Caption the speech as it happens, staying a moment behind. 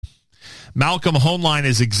Malcolm Hoenlein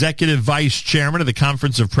is Executive Vice Chairman of the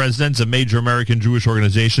Conference of Presidents of Major American Jewish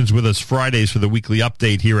Organizations, with us Fridays for the weekly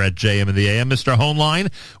update here at JM in the AM. Mr. Hoenlein,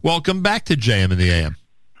 welcome back to JM in the AM.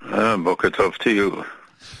 Boker Tov to you.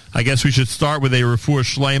 I guess we should start with a refuah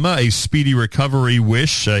shlema, a speedy recovery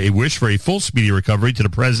wish, a wish for a full speedy recovery to the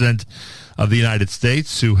President of the United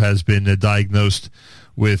States, who has been diagnosed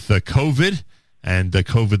with COVID and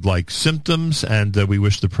COVID-like symptoms, and we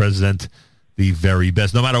wish the President the very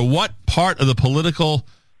best. No matter what part of the political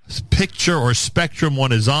picture or spectrum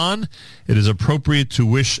one is on, it is appropriate to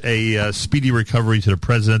wish a speedy recovery to the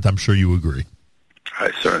President. I'm sure you agree.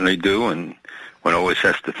 I certainly do, and one always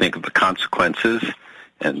has to think of the consequences.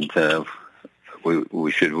 And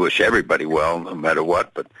we should wish everybody well, no matter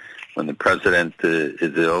what. But when the president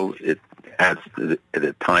is ill, it adds at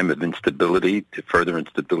a time of instability, to further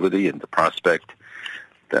instability, and the prospect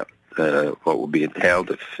that what will be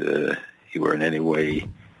entailed if he were in any way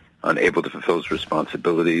unable to fulfill his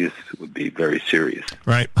responsibilities would be very serious.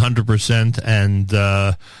 Right, 100%,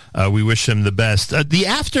 and we wish him the best. The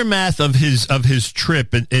aftermath of his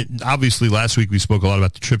trip, and obviously last week we spoke a lot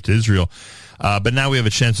about the trip to Israel. But now we have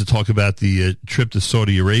a chance to talk about the trip to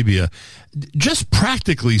Saudi Arabia. Just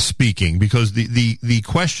practically speaking, because the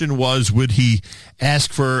question was, would he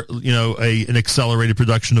ask for an accelerated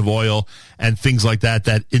production of oil and things like that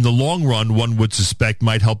in the long run one would suspect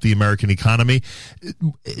might help the American economy.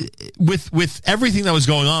 With everything that was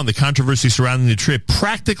going on, the controversy surrounding the trip,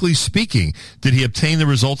 practically speaking, did he obtain the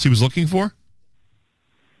results he was looking for?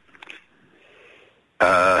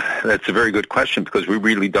 That's a very good question, because we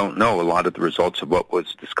really don't know a lot of the results of what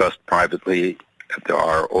was discussed privately. There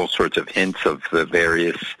are all sorts of hints of the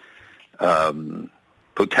various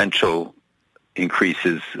potential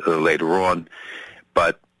increases later on,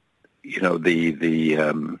 but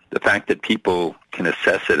the fact that people can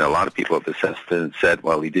assess it, a lot of people have assessed it and said,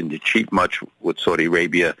 well, he didn't achieve much with Saudi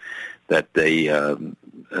Arabia, that they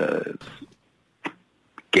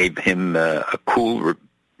gave him a cool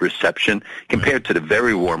reception compared to the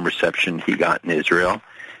very warm reception he got in Israel.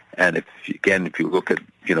 And if you look at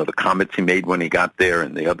the comments he made when he got there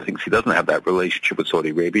and the other things, he doesn't have that relationship with Saudi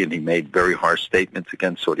Arabia, and he made very harsh statements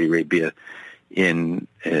against Saudi Arabia in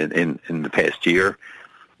the past year.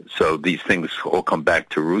 So these things all come back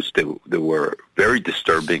to roost. There were very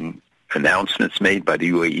disturbing announcements made by the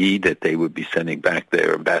UAE that they would be sending back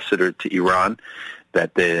their ambassador to Iran,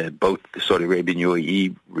 that both the Saudi Arabia and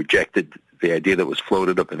UAE rejected the idea that was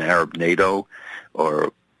floated up in Arab NATO,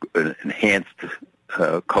 or an enhanced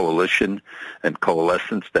coalition and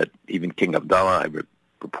coalescence that even King Abdullah, I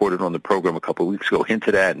reported on the program a couple of weeks ago,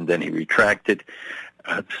 hinted at, and then he retracted.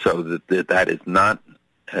 So that is not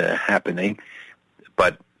happening.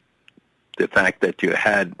 But the fact that you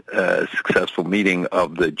had a successful meeting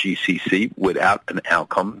of the GCC without an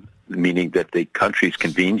outcome, meaning that the countries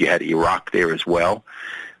convened, you had Iraq there as well.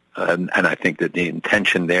 And I think that the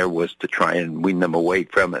intention there was to try and wean them away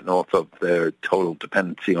from it and off of their total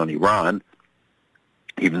dependency on Iran,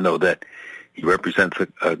 even though that he represents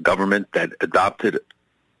a government that adopted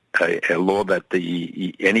a law that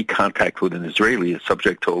any contact with an Israeli is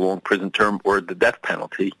subject to a long prison term or the death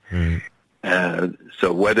penalty. Mm-hmm.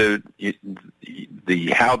 So whether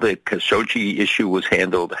how the Khashoggi issue was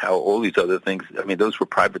handled, how all these other things, I mean, those were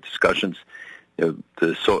private discussions. The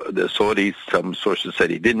Saudis, some sources said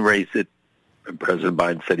he didn't raise it. President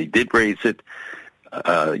Biden said he did raise it.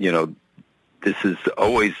 This is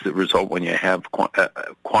always the result when you have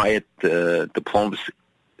quiet diplomacy,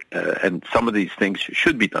 and some of these things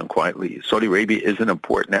should be done quietly. Saudi Arabia is an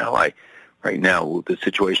important ally right now. The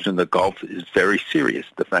situation in the Gulf is very serious.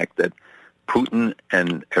 The fact that Putin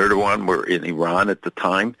and Erdogan were in Iran at the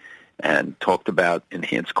time and talked about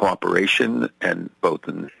enhanced cooperation, and both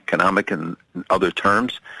in economic and other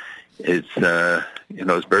terms, is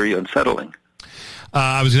very unsettling.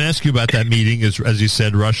 I was going to ask you about that meeting. As you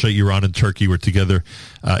said, Russia, Iran, and Turkey were together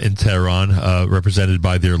in Tehran, represented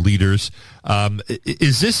by their leaders.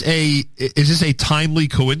 Is this a timely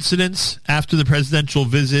coincidence after the presidential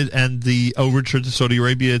visit and the overture to Saudi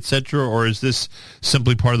Arabia, etc., or is this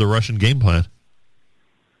simply part of the Russian game plan?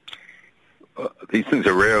 These things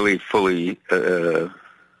are rarely fully,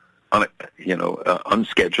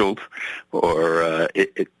 unscheduled, or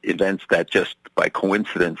events that just by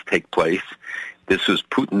coincidence take place. This was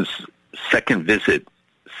Putin's second visit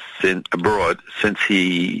abroad since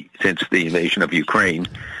the invasion of Ukraine,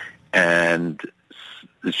 and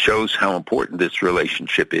it shows how important this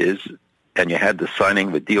relationship is. And you had the signing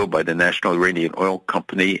of a deal by the National Iranian Oil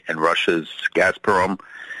Company and Russia's Gazprom,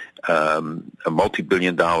 a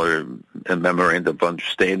multi-billion-dollar memorandum of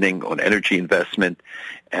understanding on energy investment,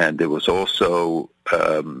 and there was also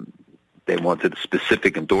They wanted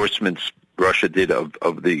specific endorsements Russia did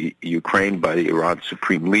of the Ukraine by the Iran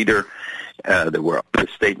supreme leader. There were other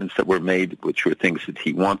statements that were made, which were things that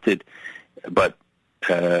he wanted. But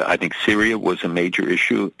I think Syria was a major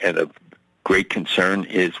issue, and of great concern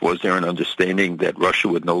was there an understanding that Russia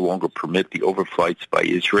would no longer permit the overflights by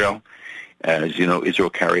Israel? As you know, Israel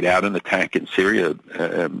carried out an attack in Syria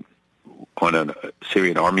on a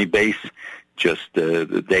Syrian army base just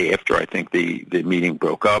the day after, I think, the meeting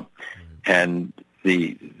broke up. And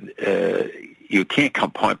you can't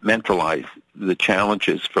compartmentalize the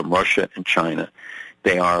challenges from Russia and China.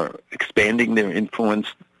 They are expanding their influence.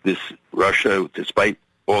 Russia, despite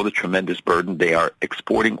all the tremendous burden, they are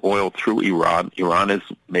exporting oil through Iran. Iran is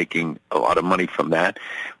making a lot of money from that.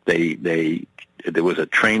 There was a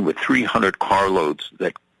train with 300 carloads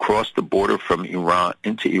that crossed the border from Iran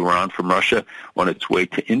into Iran from Russia on its way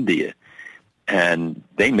to India. And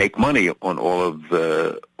they make money on all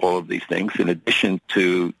of these things, in addition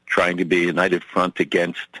to trying to be a united front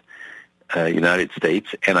against United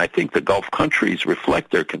States. And I think the Gulf countries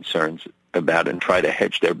reflect their concerns about and try to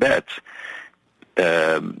hedge their bets.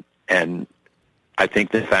 And I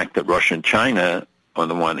think the fact that Russia and China, on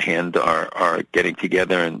the one hand, are getting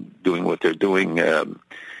together and doing what they're doing,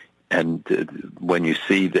 and when you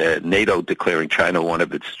see the NATO declaring China one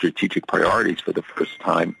of its strategic priorities for the first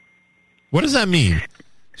time. What does that mean,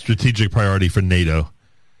 strategic priority for NATO?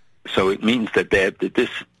 So it means that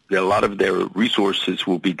a lot of their resources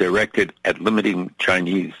will be directed at limiting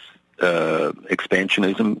Chinese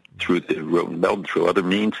expansionism through the Road and Belt and through other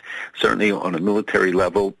means, certainly on a military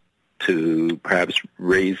level, to perhaps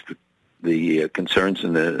raise the concerns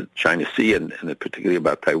in the China Sea and particularly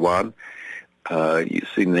about Taiwan. You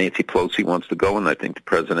see Nancy Pelosi wants to go, and I think the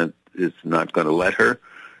president is not going to let her.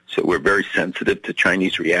 So we're very sensitive to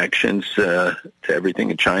Chinese reactions to everything.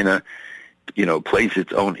 And China, plays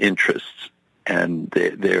its own interests. And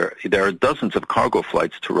there are dozens of cargo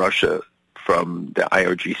flights to Russia from the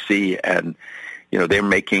IRGC, and they're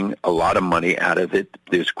making a lot of money out of it.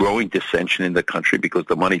 There's growing dissension in the country because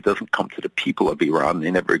the money doesn't come to the people of Iran.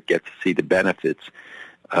 They never get to see the benefits.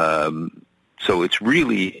 So it's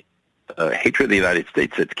really hatred of the United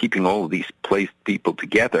States that's keeping all of these people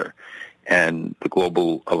together, and the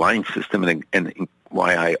global alliance system, and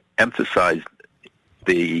why I emphasize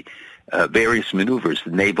the various maneuvers,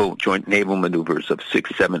 the joint naval maneuvers of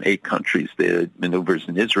 6, 7, 8 countries, the maneuvers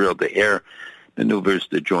in Israel, the air maneuvers,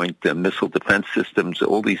 the joint missile defense systems.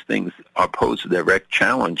 All these things pose a direct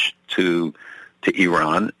challenge to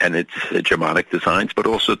Iran and its hegemonic designs, but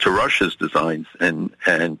also to Russia's designs and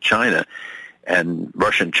China. And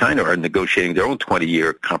Russia and China are negotiating their own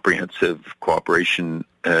 20-year comprehensive cooperation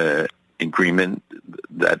agreement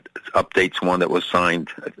that updates one that was signed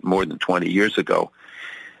more than 20 years ago.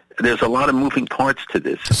 There's a lot of moving parts to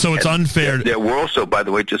this. So it's unfair. There were also, by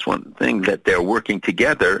the way, just one thing, that they're working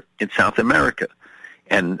together in South America.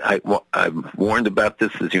 And I've warned about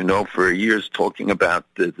this, as you know, for years, talking about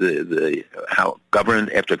the how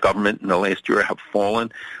government after government in the last year have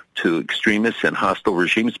fallen to extremists and hostile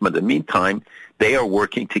regimes. But in the meantime, they are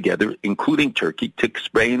working together, including Turkey, to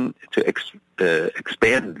expand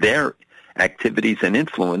their activities and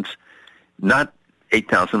influence, not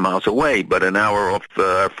 8,000 miles away, but an hour off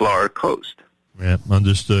our Florida coast. Yeah,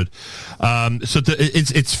 understood.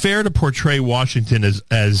 It's fair to portray Washington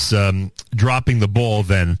as dropping the ball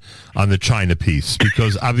then on the China piece,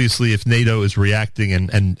 because obviously if NATO is reacting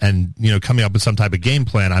and coming up with some type of game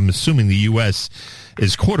plan, I'm assuming the U.S.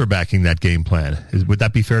 is quarterbacking that game plan. Would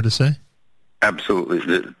that be fair to say?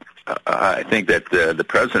 Absolutely. I think that the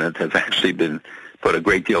president has actually put a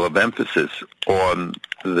great deal of emphasis on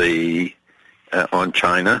on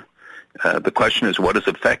China. The question is, what is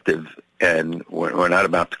effective? And we're not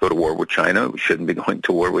about to go to war with China. We shouldn't be going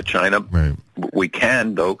to war with China. Right. We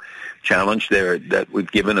can, though, challenge that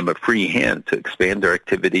we've given them a free hand to expand their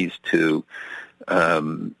activities, to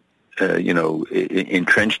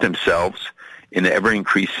entrench themselves in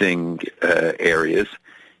ever-increasing areas.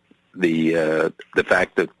 The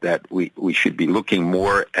fact that we should be looking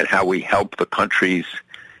more at how we help the countries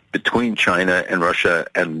between China and Russia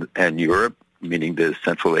and Europe, meaning the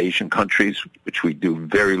Central Asian countries, which we do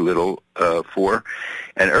very little for.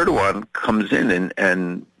 And Erdogan comes in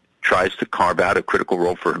and tries to carve out a critical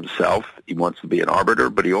role for himself. He wants to be an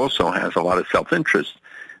arbiter, but he also has a lot of self-interest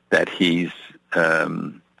that he's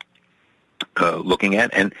looking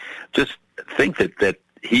at. And just think that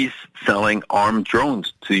he's selling armed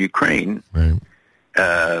drones to Ukraine, right.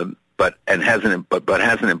 But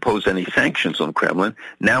hasn't imposed any sanctions on Kremlin.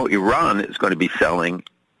 Now Iran is going to be selling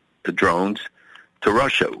the drones to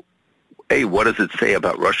Russia. What does it say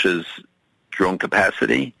about Russia's drone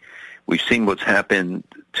capacity? We've seen what's happened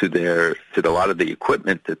to a lot of the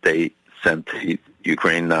equipment that they sent to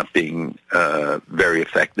Ukraine not being very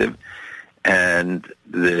effective, and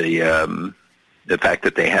the fact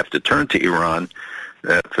that they have to turn to Iran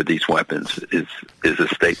for these weapons is a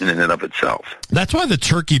statement in and of itself. That's why the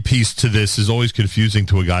Turkey piece to this is always confusing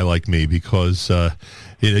to a guy like me, because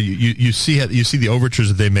you see the overtures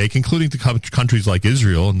that they make, including to countries like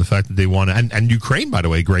Israel, and the fact that they want to, and Ukraine, by the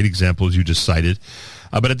way, great example as you just cited.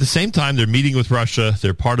 But at the same time, they're meeting with Russia.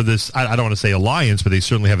 They're part of this. I don't want to say alliance, but they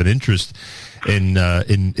certainly have an interest in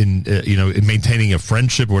maintaining a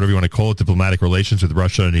friendship, or whatever you want to call it, diplomatic relations with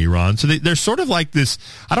Russia and Iran. So they're sort of like this.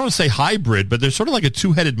 I don't want to say hybrid, but they're sort of like a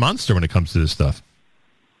two-headed monster when it comes to this stuff.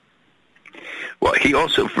 Well, he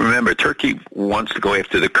also, remember, Turkey wants to go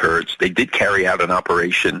after the Kurds. They did carry out an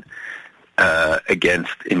operation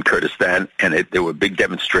in Kurdistan, and there were big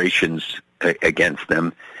demonstrations against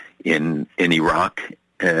them in Iraq,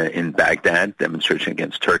 in Baghdad, demonstration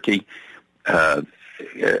against Turkey.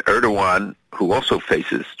 Erdogan, who also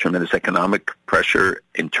faces tremendous economic pressure,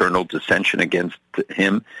 internal dissension against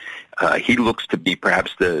him, he looks to be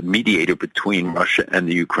perhaps the mediator between Russia and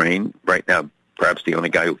the Ukraine. Right now, perhaps the only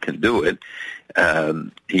guy who can do it.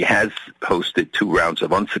 He has hosted 2 rounds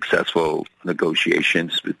of unsuccessful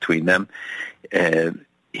negotiations between them.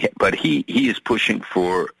 But he is pushing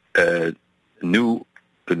for new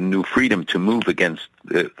freedom to move against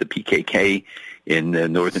the PKK in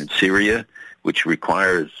northern Syria, which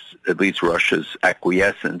requires at least Russia's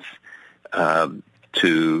acquiescence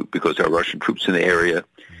because there are Russian troops in the area.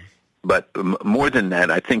 But more than that,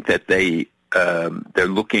 I think that they're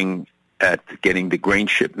looking at getting the grain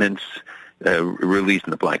shipments released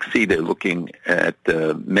in the Black Sea. They're looking at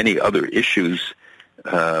many other issues.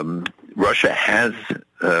 Russia has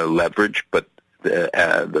leverage, but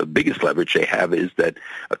the biggest leverage they have is that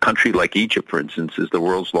a country like Egypt, for instance, is the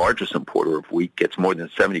world's largest importer of wheat, gets more than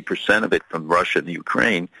 70% of it from Russia and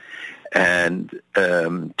Ukraine. And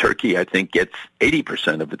Turkey, I think, gets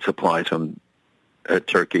 80% of its supplies from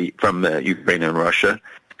Ukraine and Russia.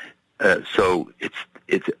 So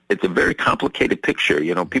it's a very complicated picture.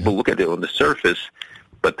 You know, people look at it on the surface,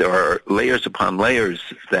 but there are layers upon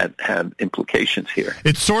layers that have implications here.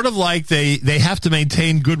 It's sort of like they have to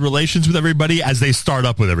maintain good relations with everybody as they start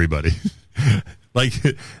up with everybody. Like,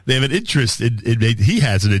 they have an interest he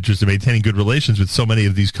has an interest in maintaining good relations with so many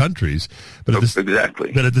of these countries. But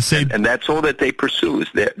exactly. But at the same, and that's all that they pursue is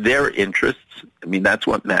their interests. I mean, that's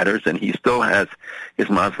what matters. And he still has his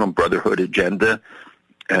Muslim Brotherhood agenda.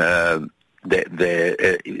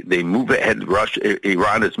 They move ahead.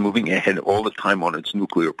 Iran is moving ahead all the time on its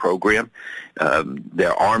nuclear program.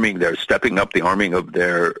 They're stepping up the arming of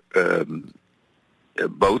their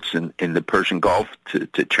boats in the Persian Gulf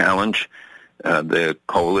to challenge the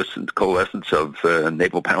coalescence of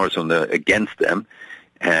naval powers against them.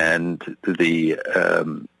 And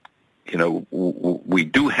we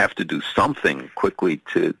do have to do something quickly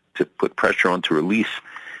to put pressure on to release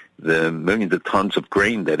the millions of tons of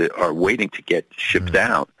grain that are waiting to get shipped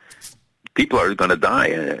out. People are going to die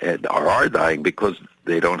and are dying because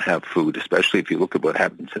they don't have food, especially if you look at what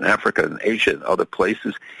happens in Africa and Asia and other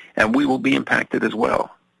places, and we will be impacted as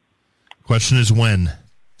well. Question is when?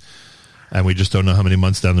 And we just don't know how many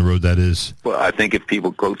months down the road that is. Well, I think if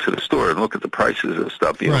people go to the store and look at the prices of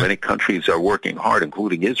stuff, many countries are working hard,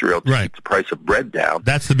 including Israel, to keep the price of bread down.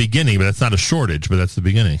 That's the beginning, but that's not a shortage, but that's the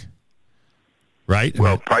beginning. Right?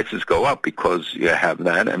 Well, prices go up because you have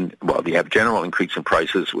that, and you have general increase in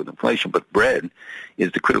prices with inflation, but bread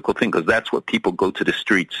is the critical thing because that's what people go to the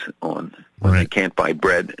streets on when they can't buy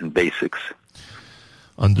bread and basics.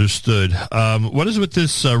 Understood. What is with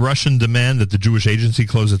this Russian demand that the Jewish Agency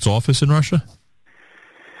close its office in Russia?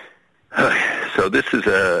 So this is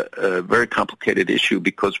a very complicated issue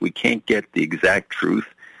because we can't get the exact truth.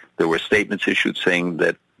 There were statements issued saying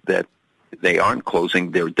that they aren't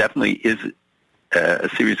closing. There definitely is a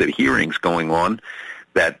series of hearings going on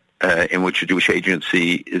that in which the Jewish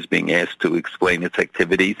Agency is being asked to explain its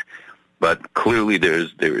activities, but clearly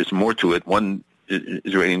there is more to it. One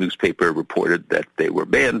Israeli newspaper reported that they were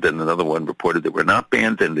banned, and another one reported they were not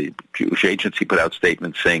banned, and the Jewish Agency put out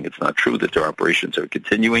statements saying it's not true, that their operations are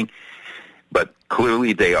continuing. But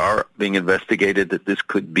clearly they are being investigated, that this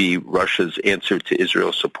could be Russia's answer to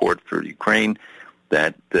Israel's support for Ukraine,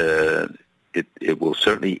 that it will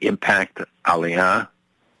certainly impact Aliyah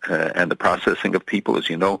and the processing of people. As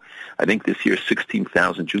you know, I think this year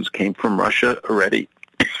 16,000 Jews came from Russia already,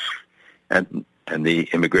 and the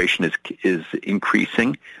immigration is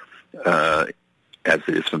increasing, as it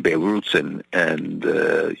is from Belarus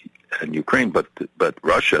and Ukraine. But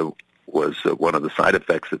Russia was one of the side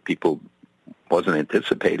effects that people wasn't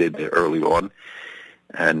anticipated early on.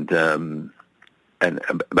 And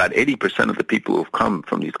about 80% of the people who have come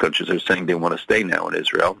from these countries are saying they want to stay now in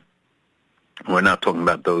Israel. We're not talking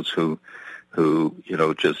about those who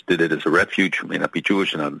just did it as a refuge, who may not be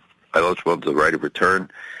Jewish and are eligible for the right of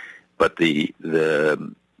return. But if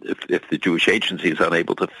the Jewish agency is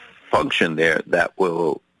unable to function there, that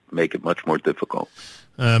will make it much more difficult.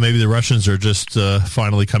 Maybe the Russians are just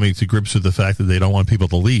finally coming to grips with the fact that they don't want people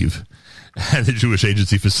to leave, and the Jewish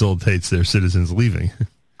agency facilitates their citizens leaving.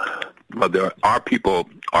 Well, there are people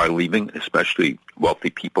are leaving, especially wealthy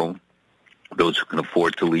people, those who can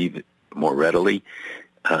afford to leave more readily.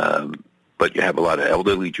 But you have a lot of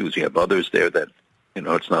elderly Jews. You have others there that,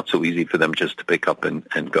 it's not so easy for them just to pick up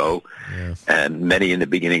and go. Yes. And many in the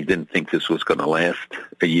beginning didn't think this was going to last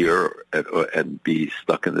a year and be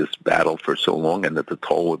stuck in this battle for so long, and that the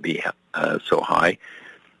toll would be so high.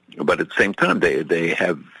 But at the same time, they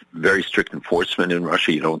have very strict enforcement in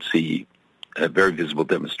Russia. You don't see very visible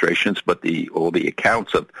demonstrations, but all the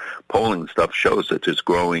accounts of polling and stuff shows that there's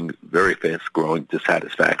very fast-growing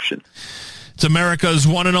dissatisfaction. It's America's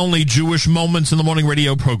one and only Jewish Moments in the Morning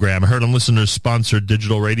radio program, heard on listeners-sponsored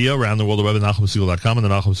digital radio around the world of web at NachumSegal.com and the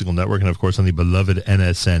Nachum Segal Network, and, of course, on the beloved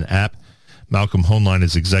NSN app. Malcolm Hoenlein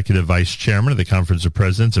is Executive Vice Chairman of the Conference of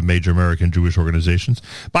Presidents of Major American Jewish Organizations.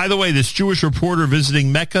 By the way, this Jewish reporter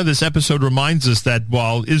visiting Mecca, this episode reminds us that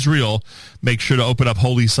while Israel makes sure to open up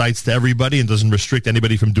holy sites to everybody and doesn't restrict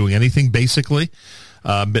anybody from doing anything, basically,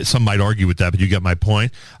 some might argue with that, but you get my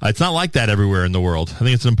point. It's not like that everywhere in the world. I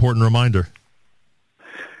think it's an important reminder.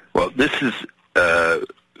 Well, this is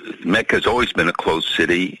Mecca has always been a closed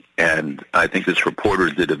city, and I think this reporter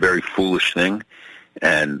did a very foolish thing.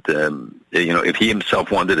 And, if he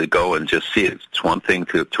himself wanted to go and just see it, it's one thing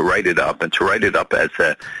to write it up, and to write it up as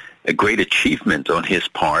a great achievement on his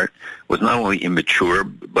part was not only immature,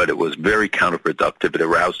 but it was very counterproductive. It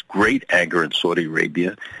aroused great anger in Saudi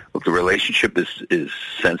Arabia. Look, the relationship is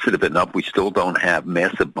sensitive enough. We still don't have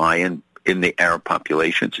massive buy-in in the Arab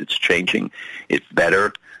populations. It's changing. It's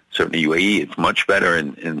better. Certainly UAE, it's much better.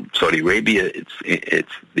 In Saudi Arabia,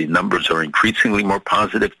 it's the numbers are increasingly more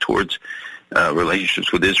positive towards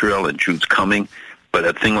relationships with Israel and Jews coming, but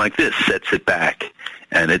a thing like this sets it back,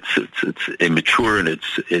 and it's immature and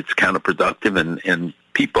it's counterproductive, and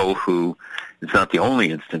people who, it's not the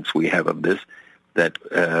only instance we have of this, that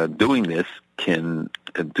doing this can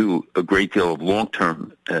do a great deal of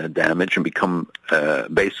long-term damage and become a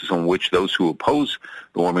basis on which those who oppose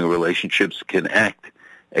the warming relationships can act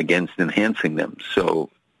against enhancing them. So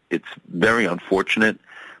it's very unfortunate.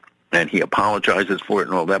 And he apologizes for it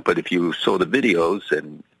and all that. But if you saw the videos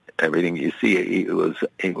and everything, you see he was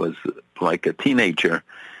like a teenager,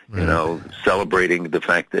 celebrating the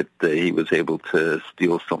fact that he was able to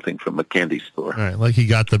steal something from a candy store. Right, like he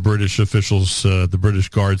got the British officials, the British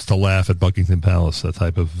guards, to laugh at Buckingham Palace. That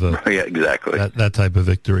type of yeah, exactly. That type of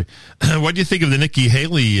victory. What do you think of the Nikki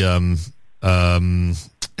Haley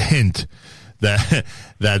hint?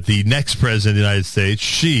 That the next president of the United States,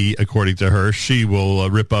 she, according to her, she will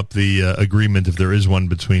rip up the agreement, if there is one,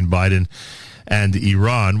 between Biden and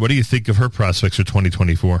Iran. What do you think of her prospects for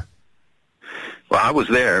 2024? Well, I was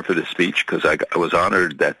there for the speech because I was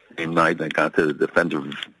honored that same night I got the Defender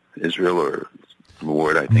of Israel or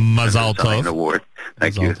award, I think. Mazal Tov. Award.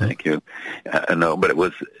 Thank you. No, but it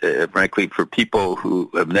was, frankly, for people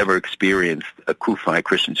who have never experienced a CUFI,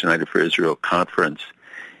 Christians United for Israel conference,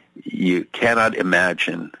 you cannot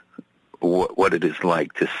imagine what it is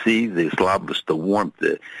like to see the Islamist, the warmth,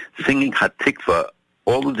 the singing Hatikva,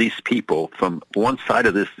 all of these people from one side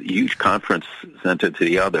of this huge conference center to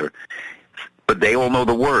the other, but they all know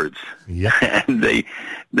the words. Yeah. And they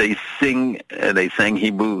sing, they sang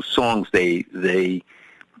Hebrew songs, they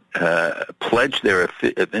pledge their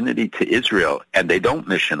affinity to Israel, and they don't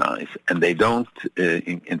missionize, and they don't,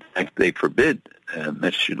 in fact, they forbid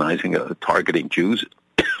missionizing, targeting Jews.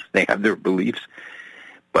 They have their beliefs,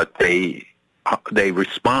 but they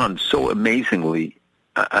respond so amazingly.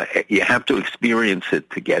 You have to experience it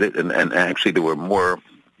to get it. And actually, there were more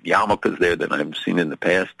yarmulkes there than I've seen in the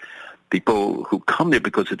past. People who come there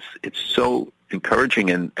because it's so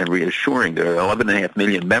encouraging and reassuring. There are 11.5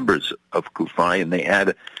 million members of CUFI, and they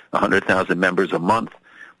add 100,000 members a month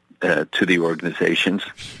to the organizations.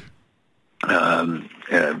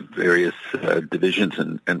 Various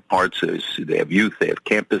divisions and parts. They have youth, they have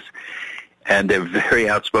campus, and they're very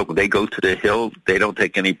outspoken. They go to the Hill. They don't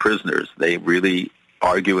take any prisoners. They really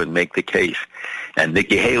argue and make the case. And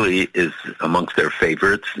Nikki Haley is amongst their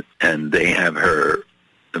favorites, and they have her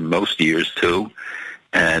most years too.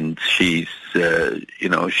 And she's,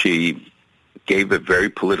 she gave a very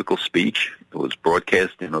political speech was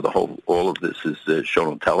broadcast. All of this is shown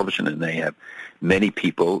on television, and they have many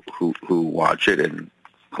people who watch it and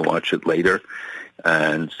who watch it later.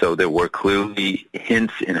 And so there were clearly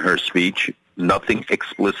hints in her speech, nothing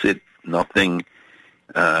explicit, nothing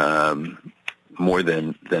more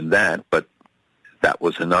than that, but that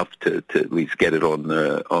was enough to at least get it on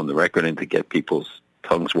the record and to get people's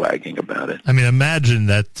tongues wagging about it. I mean, imagine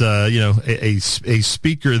that a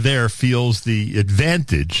speaker there feels the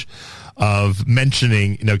advantage of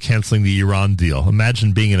mentioning canceling the Iran deal.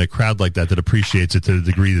 Imagine being in a crowd like that appreciates it to the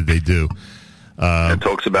degree that they do. And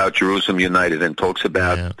talks about Jerusalem United, and talks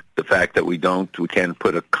about the fact that we can't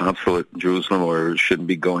put a consulate in Jerusalem, or shouldn't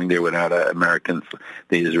be going there without the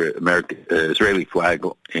Israeli flag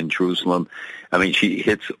in Jerusalem. I mean, she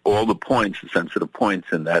hits all the points, the sensitive points,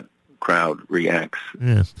 and that crowd reacts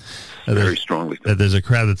very strongly. There's a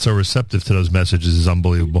crowd that's so receptive to those messages is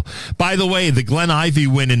unbelievable. By the way, the Glenn Ivey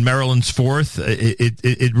win in Maryland's 4th,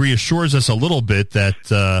 it reassures us a little bit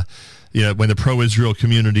that when the pro-Israel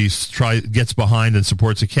community gets behind and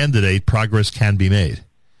supports a candidate, progress can be made.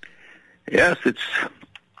 Yes, it's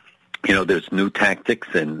there's new tactics,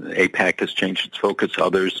 and AIPAC has changed its focus.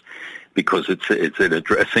 Others, because it's in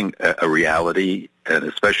addressing a reality, and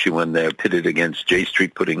especially when they're pitted against J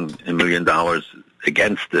Street, putting $1 million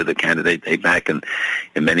against the candidate AIPAC, and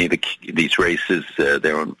in many of these races,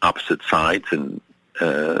 they're on opposite sides, and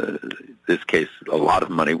this case, a lot of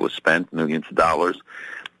money was spent, millions of dollars.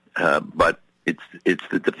 But it's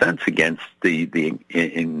the defense against the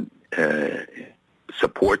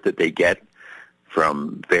support that they get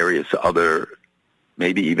from various other,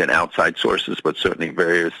 maybe even outside sources, but certainly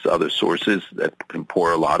various other sources that can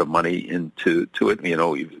pour a lot of money into it.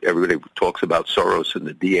 Everybody talks about Soros and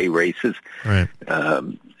the DA races. Right.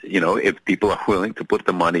 If people are willing to put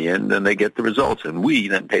the money in, then they get the results, and we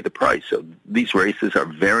then pay the price. So these races are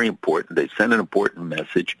very important. They send an important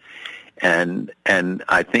message. And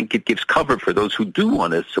I think it gives cover for those who do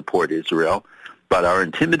want to support Israel, but are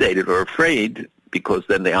intimidated or afraid, because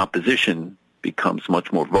then the opposition becomes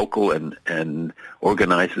much more vocal and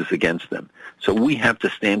organizes against them. So we have to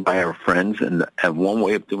stand by our friends, and one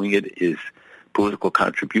way of doing it is political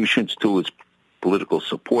contributions. 2 is political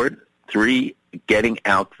support. 3, getting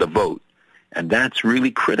out the vote. And that's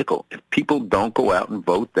really critical. If people don't go out and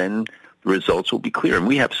vote, then the results will be clear. And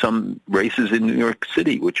we have some races in New York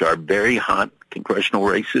City, which are very hot congressional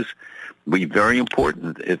races. It'll be very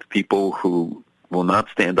important if people who will not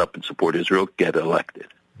stand up and support Israel get elected.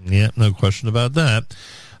 Yeah, no question about that.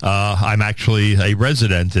 I'm actually a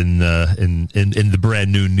resident in the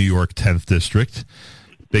brand new New York 10th District.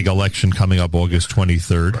 Big election coming up August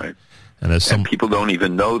 23rd. Right. And people don't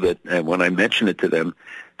even know that. And when I mention it to them,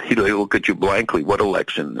 they look at you blankly. What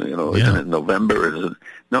election? Isn't it November?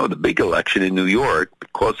 No, the big election in New York,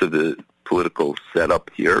 because of the political setup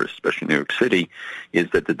here, especially New York City, is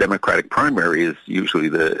that the Democratic primary is usually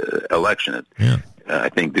the election. Yeah. I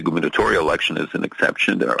think the gubernatorial election is an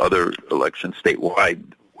exception. There are other elections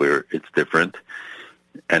statewide where it's different,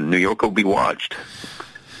 and New York will be watched.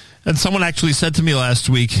 And someone actually said to me last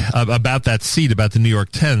week about that seat, about the New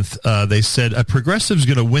York 10th, they said, a progressive's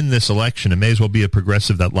going to win this election. It may as well be a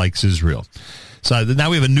progressive that likes Israel. So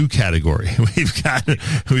now we have a new category. We've got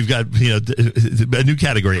a new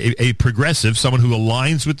category, a progressive, someone who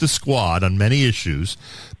aligns with the squad on many issues,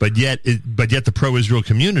 but yet the pro-Israel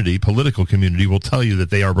community, political community, will tell you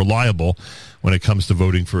that they are reliable when it comes to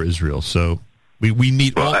voting for Israel. So we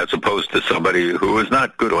meet. Well, as opposed to somebody who is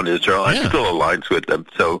not good on Israel and still aligns with them.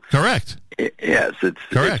 So correct. Yes, it's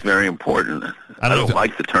very important. I don't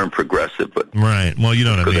like the term progressive, but right. Well, you know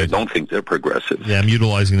what I mean. Because I don't think they're progressive. Yeah, I'm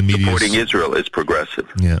utilizing the media. Supporting Israel is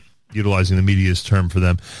progressive. Yeah, utilizing the media's term for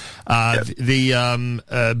them. But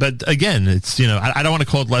again, it's I don't want to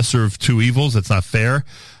call it lesser of two evils. That's not fair.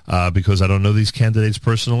 Because I don't know these candidates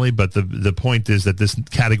personally, but the point is that this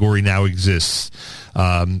category now exists.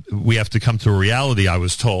 We have to come to a reality, I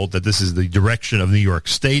was told, that this is the direction of New York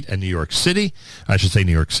State and New York City. I should say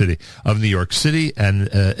New York City, of New York City. And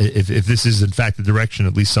if this is, in fact, the direction,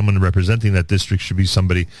 at least someone representing that district should be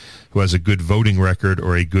somebody who has a good voting record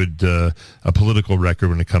or a good a political record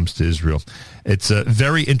when it comes to Israel. It's a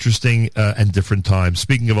very interesting and different time.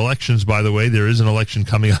 Speaking of elections, by the way, there is an election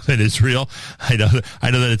coming up in Israel. I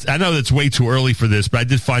know that it's way too early for this, but I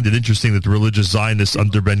did find it interesting that the religious Zionists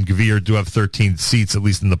under Ben Gvir do have 13 seats, at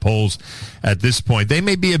least in the polls at this point. They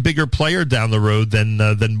may be a bigger player down the road than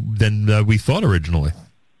we thought originally.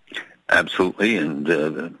 Absolutely,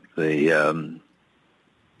 and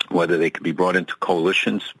whether they could be brought into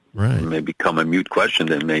coalitions may become a mute question.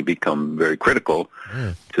 They may become very critical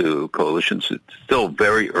to coalitions. It's still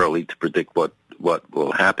very early to predict what what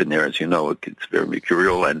will happen there. As you know, it's very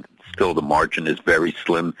mercurial, and still the margin is very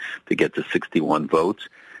slim to get to 61 votes.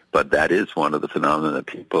 But that is one of the phenomena that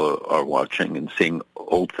people are watching and seeing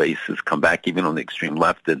old faces come back, even on the extreme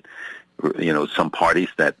left, and some parties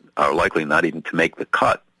that are likely not even to make the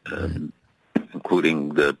cut,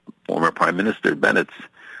 including the former Prime Minister Bennett's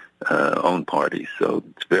own party. So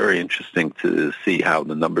it's very interesting to see how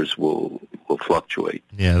the numbers will fluctuate.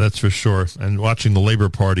 Yeah, that's for sure. And watching the Labor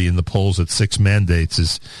Party in the polls at 6 mandates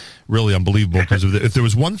is really unbelievable, because if there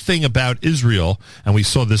was one thing about Israel, and we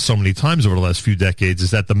saw this so many times over the last few decades,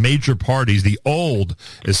 is that the major parties, the old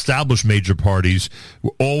established major parties,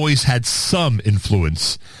 always had some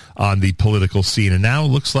influence on the political scene. And now it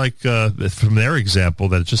looks like, from their example,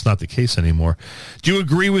 that it's just not the case anymore. Do you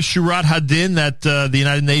agree with Shurat Hadin that the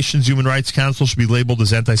United Nations Human Rights Council should be labeled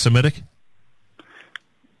as anti-Semitic?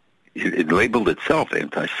 It labeled itself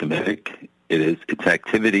anti-Semitic. Its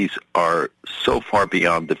activities are so far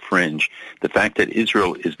beyond the fringe. The fact that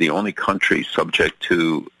Israel is the only country subject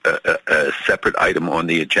to a separate item on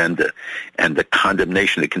the agenda, and the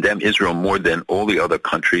condemnation, to condemn Israel more than all the other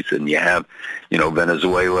countries, and you have,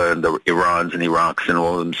 Venezuela and the Irans and Iraqs and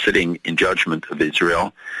all of them sitting in judgment of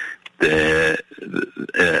Israel.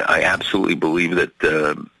 I absolutely believe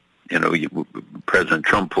that, President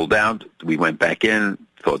Trump pulled out. We went back in,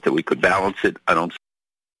 thought that we could balance it. I don't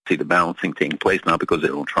see the balancing taking place, not because they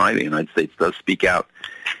don't try. The United States does speak out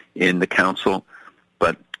in the Council,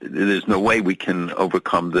 but there's no way we can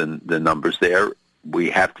overcome the numbers there. We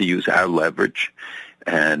have to use our leverage,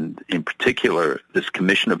 and in particular, this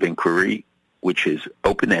Commission of Inquiry, which is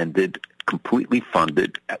open-ended, completely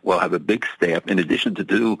funded, will have a big staff, in addition to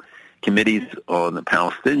 2 committees on the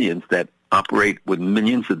Palestinians that operate with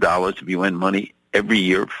millions of dollars of UN money every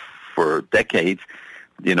year for decades.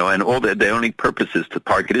 And all their only purpose is to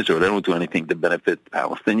target Israel. They don't do anything to benefit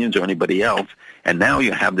Palestinians or anybody else. And now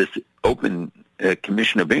you have this open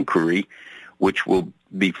Commission of Inquiry, which will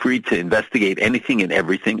be free to investigate anything and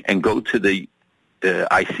everything and go to the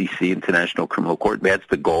ICC, International Criminal Court. That's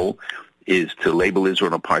the goal, is to label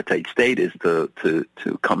Israel an apartheid state, is to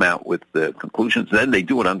come out with the conclusions. Then they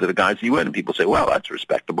do it under the guise of the UN, and people say, well, that's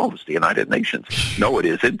respectable. It's the United Nations. No, it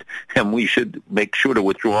isn't, and we should make sure to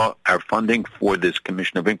withdraw our funding for this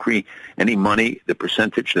Commission of Inquiry. Any money, the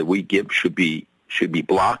percentage that we give should be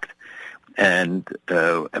blocked, and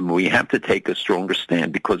we have to take a stronger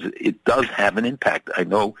stand, because it does have an impact. I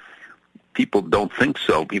know people don't think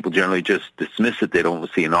so. People generally just dismiss it. They don't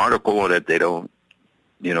see an article on it. They don't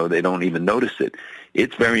even notice it.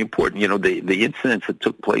 It's very important. The incidents that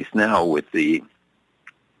took place now with you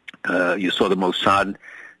saw the Mossad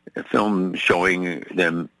film showing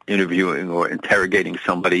them interviewing or interrogating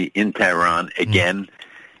somebody in Tehran again,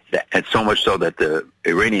 and so much so that the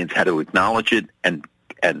Iranians had to acknowledge it and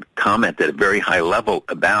comment at a very high level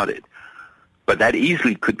about it. But that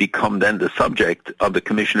easily could become then the subject of the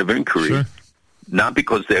Commission of Inquiry. Sure. Not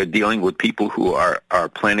because they're dealing with people who are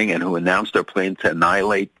planning and who announced their plan to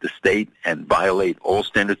annihilate the state and violate all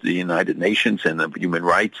standards of the United Nations and of human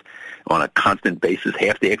rights on a constant basis.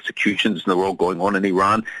 Half the executions in the world going on in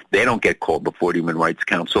Iran, they don't get called before the Human Rights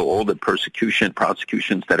Council. All the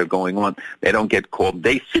prosecutions that are going on, they don't get called.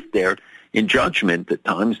 They sit there in judgment at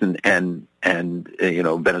times, and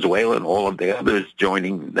Venezuela and all of the others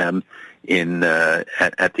joining them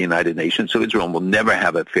at the United Nations. So Israel will never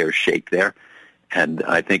have a fair shake there. And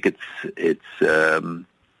I think it's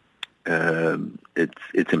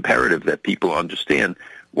imperative that people understand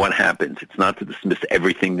what happens. It's not to dismiss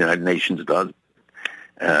everything the United Nations does.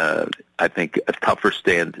 I think a tougher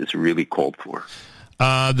stand is really called for.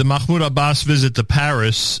 The Mahmoud Abbas visit to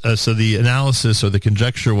Paris, so the analysis or the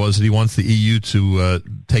conjecture was that he wants the EU to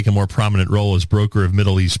take a more prominent role as broker of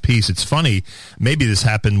Middle East peace. It's funny, maybe this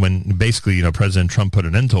happened when basically President Trump put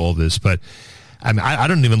an end to all this, but I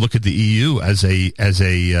don't even look at the EU as a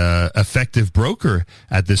effective broker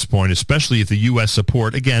at this point, especially if the U.S.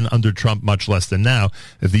 support, again, under Trump much less than now,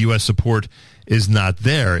 if the U.S. support is not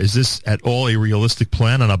there. Is this at all a realistic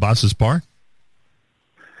plan on Abbas's part?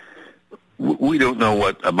 We don't know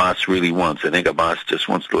what Abbas really wants. I think Abbas just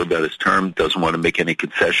wants to live out his term, doesn't want to make any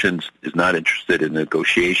concessions, is not interested in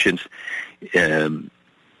negotiations.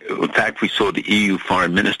 In fact, we saw the EU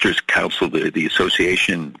Foreign Ministers' Council, the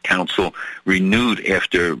Association Council, renewed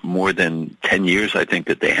after more than 10 years, I think,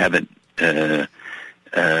 that they haven't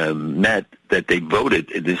met, that they voted.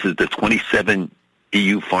 This is the 27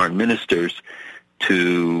 EU foreign ministers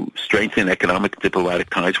to strengthen economic and diplomatic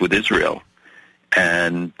ties with Israel.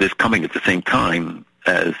 And this coming at the same time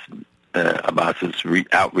as Abbas's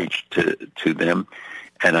outreach to them.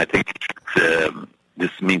 And I think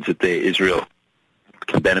this means that Israel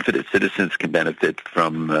can benefit, its citizens can benefit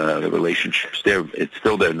from the relationships there. It's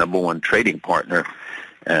still their number one trading partner.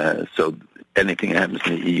 So anything that happens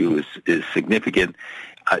in the EU is significant.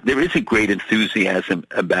 There is a great enthusiasm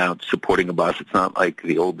about supporting Abbas. It's not like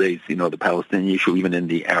the old days, the Palestinian issue, even in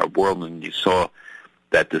the Arab world, and you saw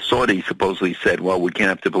that the Saudis supposedly said, well, we can't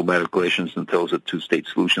have diplomatic relations until there's a two-state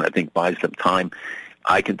solution. I think buys them time.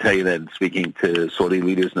 I can tell you that speaking to Saudi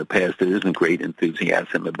leaders in the past, there isn't great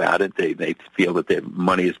enthusiasm about it. They feel that their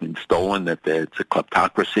money has been stolen, that it's a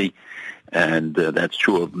kleptocracy, and that's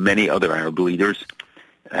true of many other Arab leaders,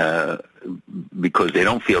 because they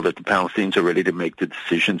don't feel that the Palestinians are ready to make the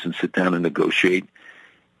decisions and sit down and negotiate.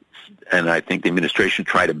 And I think the administration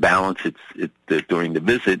tried to balance it during the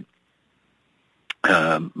visit,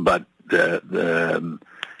 but there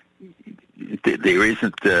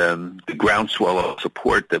isn't the groundswell of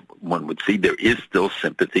support that one would see. There is still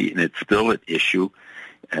sympathy, and it's still an issue,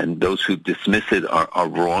 and those who dismiss it are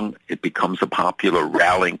wrong. It becomes a popular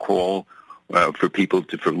rallying call for people,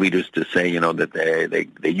 for leaders to say, that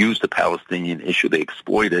they use the Palestinian issue, they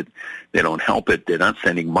exploit it, they don't help it, they're not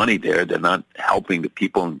sending money there, they're not helping the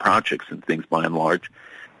people in projects and things by and large.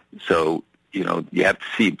 So, you have to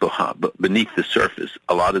see beneath the surface.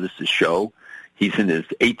 A lot of this is show. He's in his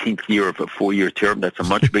 18th year of a 4-year term. That's a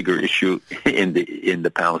much bigger issue in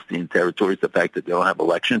the Palestinian territories, the fact that they don't have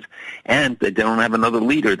elections and that they don't have another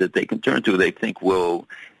leader that they can turn to they think would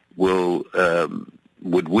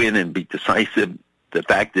win and be decisive. The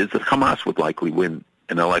fact is that Hamas would likely win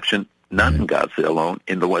an election, not in Gaza alone,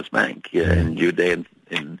 in the West Bank, in Judea,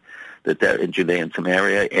 in Judea and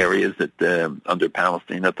Samaria, areas that under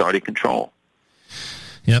Palestinian Authority control.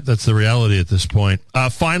 Yep, that's the reality at this point.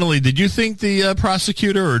 Finally, did you think the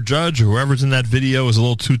prosecutor or judge or whoever's in that video was a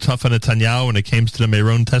little too tough on Netanyahu when it came to the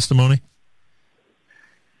Meron testimony?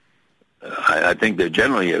 I think that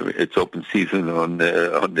generally it's open season on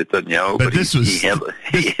Netanyahu, but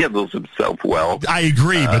he handles himself well. I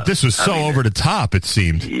agree, but this was so over the top, it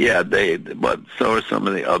seemed. Yeah, but so are some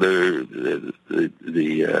of the other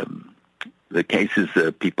the cases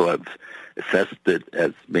that people have assessed it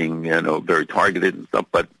as being very targeted and stuff.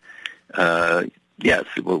 But yes,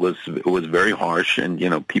 it was very harsh,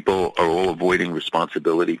 and people are all avoiding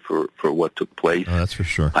responsibility for what took place. Oh, that's for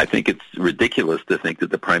sure. I think it's ridiculous to think that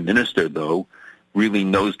the prime minister, though, really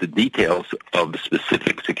knows the details of the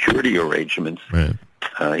specific security arrangements. Right.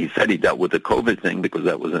 He said he dealt with the COVID thing because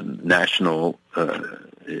that was a national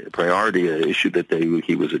priority, issue that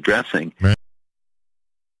he was addressing. Right.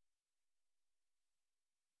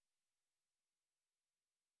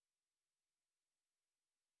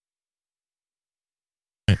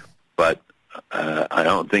 But I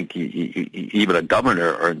don't think even a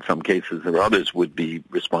governor, or in some cases or others, would be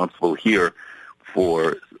responsible here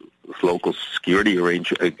for local security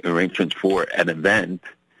arrangements for an event.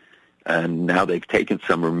 And now they've taken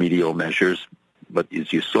some remedial measures, but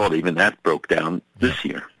as you saw, even that broke down this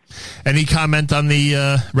year. Any comment on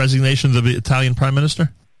the resignation of the Italian prime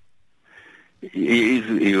minister?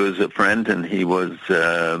 He was a friend, and he was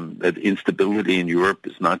that instability in Europe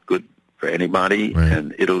is not good for anybody. Right.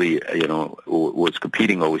 And Italy, was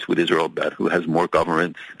competing always with Israel about who has more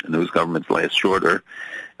governments and whose governments last shorter.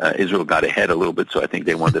 Israel got ahead a little bit, so I think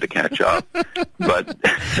they wanted to catch up. But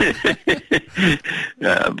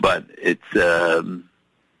but it's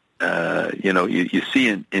you see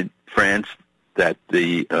in France that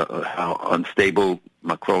how unstable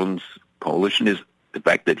Macron's coalition is. The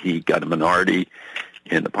fact that he got a minority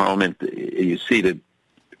in the parliament. You see that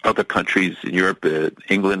other countries in Europe,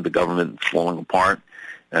 England, the government falling apart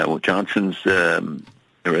with Johnson's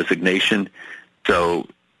resignation. So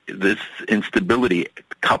this instability,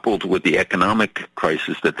 coupled with the economic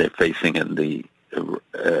crisis that they're facing and the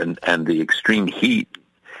extreme heat,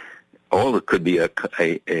 all it could be a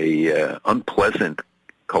unpleasant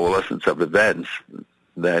coalescence of events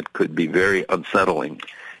that could be very unsettling.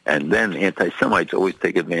 And then anti-Semites always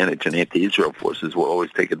take advantage, and anti-Israel forces will always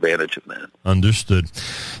take advantage of that. Understood.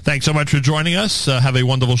 Thanks so much for joining us. Have a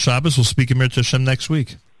wonderful Shabbos. We'll speak in Mir Hashem next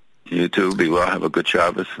week. You too. Be well. Have a good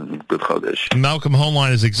Shabbos and good Chodesh. Malcolm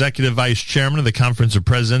Hoenlein is Executive Vice Chairman of the Conference of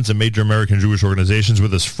Presidents and Major American Jewish Organizations,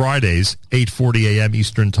 with us Fridays, 8:40 a.m.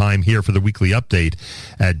 Eastern Time, here for the weekly update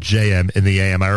at JM in the AM.